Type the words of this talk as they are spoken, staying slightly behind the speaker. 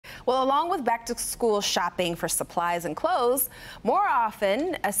Well, along with back-to-school shopping for supplies and clothes, more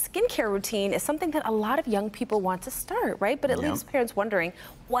often a skincare routine is something that a lot of young people want to start, right? But it leaves parents wondering,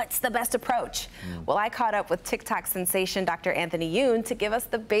 what's the best approach? Well, I caught up with TikTok sensation Dr. Anthony Youn to give us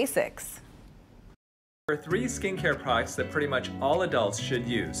the basics. There are 3 skincare products that pretty much all adults should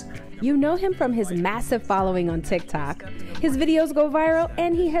use. You know him from his massive following on TikTok. His videos go viral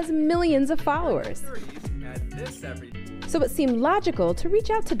and he has millions of followers. So it seemed logical to reach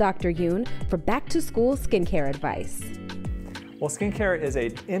out to Dr. Youn for back-to-school skincare advice. Well, skincare is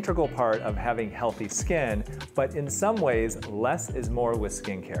an integral part of having healthy skin, but in some ways, less is more with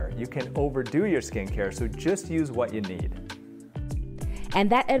skincare. You can overdo your skincare, so just use what you need. And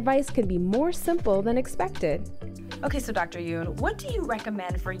that advice can be more simple than expected. Okay, so Dr. Youn, what do you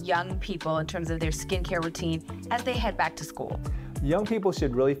recommend for young people in terms of their skincare routine as they head back to school? Young people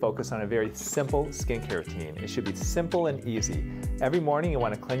should really focus on a very simple skincare routine. It should be simple and easy. Every morning you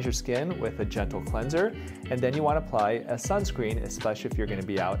want to cleanse your skin with a gentle cleanser, and then you want to apply a sunscreen, especially if you're going to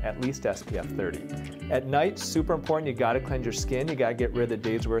be out, at least SPF 30. At night, super important, you got to cleanse your skin. You got to get rid of the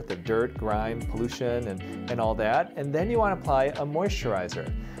day's worth of dirt, grime, pollution, and all that. And then you want to apply a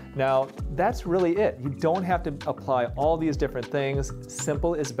moisturizer. Now, that's really it. You don't have to apply all these different things.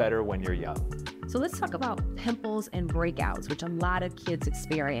 Simple is better when you're young. So let's talk about pimples and breakouts, which a lot of kids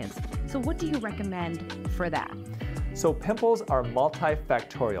experience. So what do you recommend for that? So pimples are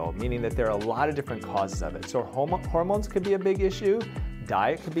multifactorial, meaning that there are a lot of different causes of it. So hormones could be a big issue.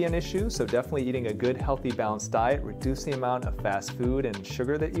 Diet could be an issue, so definitely eating a good, healthy, balanced diet, reduce the amount of fast food and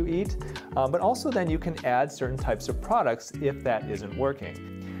sugar that you eat. But also then you can add certain types of products if that isn't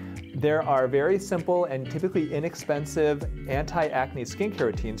working. There are very simple and typically inexpensive anti-acne skincare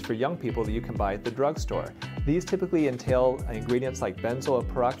routines for young people that you can buy at the drugstore. These typically entail ingredients like benzoyl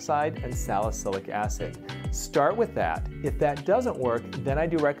peroxide and salicylic acid. Start with that. If that doesn't work, then I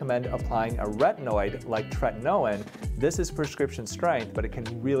do recommend applying a retinoid like tretinoin. This is prescription strength, but it can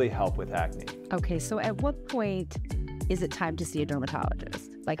really help with acne. Okay, so at what point is it time to see a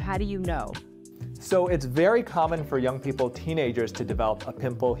dermatologist? Like, how do you know? So it's very common for young people, teenagers, to develop a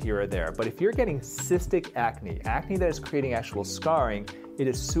pimple here or there. But if you're getting cystic acne, acne that is creating actual scarring, it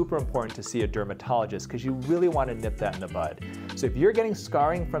is super important to see a dermatologist because you really want to nip that in the bud. So if you're getting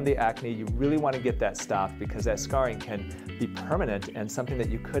scarring from the acne, you really want to get that stopped because that scarring can be permanent and something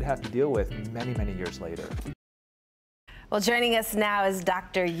that you could have to deal with many, many years later. Well, joining us now is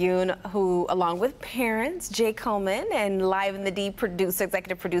Dr. Youn, who, along with parents, Jay Coleman, and Live in the D producer,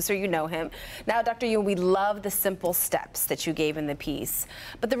 executive producer, you know him. Now, Dr. Youn, we love the simple steps that you gave in the piece.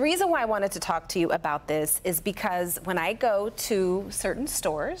 But the reason why I wanted to talk to you about this is because when I go to certain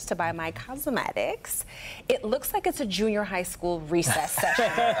stores to buy my cosmetics, it looks like it's a junior high school recess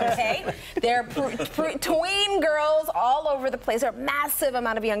session, okay? There are tween girls all over the place. There are a massive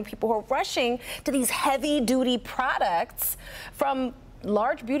amount of young people who are rushing to these heavy-duty products from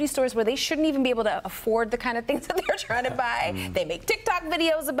large beauty stores where they shouldn't even be able to afford the kind of things that they're trying to buy. They make TikTok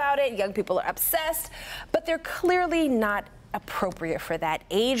videos about it. Young people are obsessed, but they're clearly not appropriate for that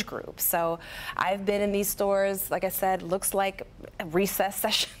age group. So I've been in these stores, like I said, looks like a recess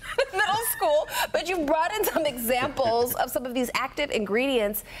session in middle school, but you've brought in some examples of some of these active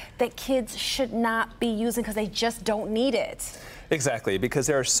ingredients that kids should not be using because they just don't need it. Exactly, because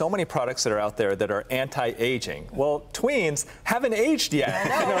there are so many products that are out there that are anti-aging. Well, tweens haven't aged yet.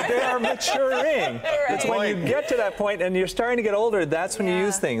 They are maturing. It's when you get to that point and you're starting to get older, that's when you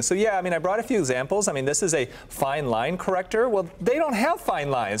use things. So yeah, I mean, I brought a few examples. I mean, this is a fine line corrector. Well, they don't have fine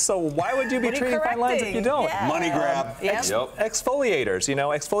lines, so why would you be treating fine lines if you don't? Money grab. Exfoliators, you know,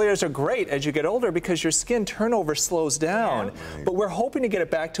 exfoliators are great as you get older because your skin turnover slows down. But we're hoping to get it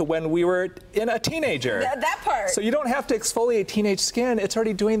back to when we were in a teenager. That part. So you don't have to exfoliate teenage skin, it's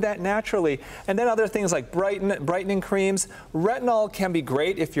already doing that naturally. And then other things like brightening creams. Retinol can be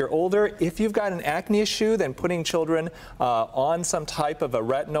great if you're older. If you've got an acne issue, then putting children on some type of a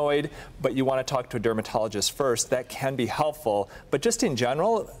retinoid, but you want to talk to a dermatologist first, that can be helpful. But just in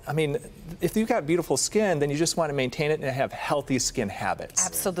general, I mean, if you've got beautiful skin, then you just want to maintain it and have healthy skin habits.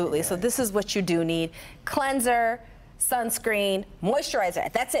 Absolutely. So this is what you do need. Cleanser, sunscreen,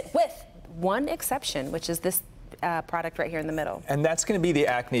 moisturizer. That's it, with one exception, which is this product right here in the middle. And that's going to be the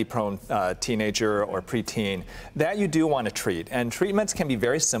acne-prone teenager or preteen. That you do want to treat. And treatments can be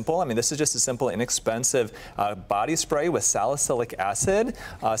very simple. I mean, this is just a simple, inexpensive body spray with salicylic acid.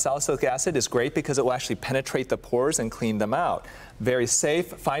 Salicylic acid is great because it will actually penetrate the pores and clean them out. very safe.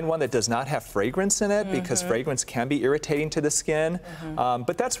 Find one that does not have fragrance in it, because fragrance can be irritating to the skin.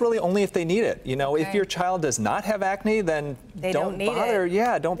 But that's really only if they need it. You know, if your child does not have acne, then don't bother.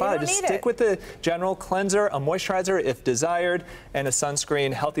 Yeah, don't bother. Just stick with the general cleanser, a moisturizer if desired, and a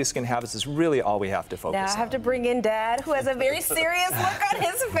sunscreen. Healthy skin habits is really all we have to focus on. Now I have to bring in Dad, who has a very serious look on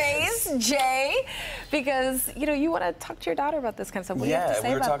his face, Jay, because you want to talk to your daughter about this kind of stuff. What do you have to say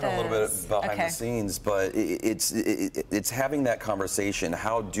we were about talking a little bit behind the scenes, but it's having that conversation.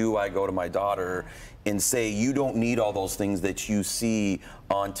 How do I go to my daughter and say, you don't need all those things that you see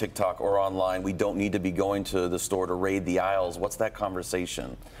on TikTok or online. We don't need to be going to the store to raid the aisles. What's that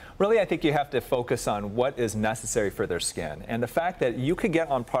conversation? Really, I think you have to focus on what is necessary for their skin. And the fact that you could get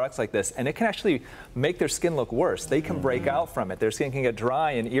on products like this and it can actually make their skin look worse. They can break out from it. Their skin can get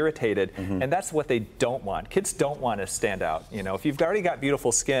dry and irritated. And that's what they don't want. Kids don't want to stand out. You know, if you've already got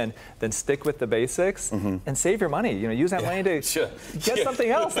beautiful skin, then stick with the basics and save your money. You know, use that money to get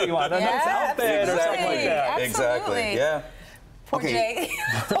something else that you want, a nice outfit or something like that. Exactly. Yeah. Poor Jay.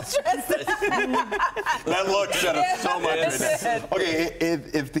 That look shut up so much. Okay,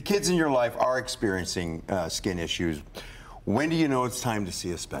 if the kids in your life are experiencing skin issues, when do you know it's time to see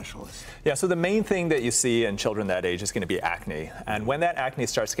a specialist? Yeah, so the main thing that you see in children that age is going to be acne. And when that acne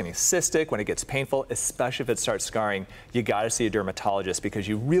starts getting cystic, when it gets painful, especially if it starts scarring, you got to see a dermatologist because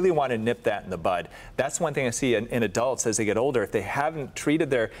you really want to nip that in the bud. That's one thing I see in adults as they get older. If they haven't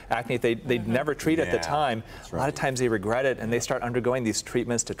treated their acne, if they never treat it at the time, a lot of times they regret it and they start undergoing these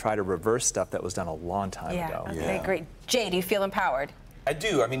treatments to try to reverse stuff that was done a long time ago. Okay, great. Jay, do you feel empowered? I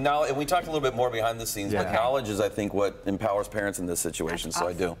do. I mean, now, and we talked a little bit more behind the scenes, but knowledge is, I think, what empowers parents in this situation. So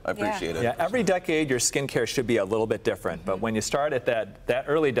I do. I appreciate it. Yeah, every decade, your skincare should be a little bit different. But when you start at that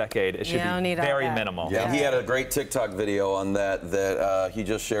early decade, it should be very minimal. Yeah, he had a great TikTok video on that he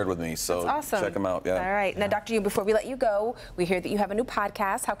just shared with me. So check him out. Yeah. All right. Now, Dr. Youn, before we let you go, we hear that you have a new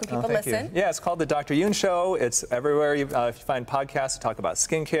podcast. How can people listen? Yeah, it's called The Dr. Youn Show. It's everywhere if you find podcasts. We talk about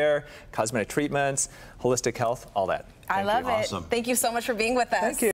skincare, cosmetic treatments, holistic health, all that. I love it. Thank you so much for being with us. Thank you.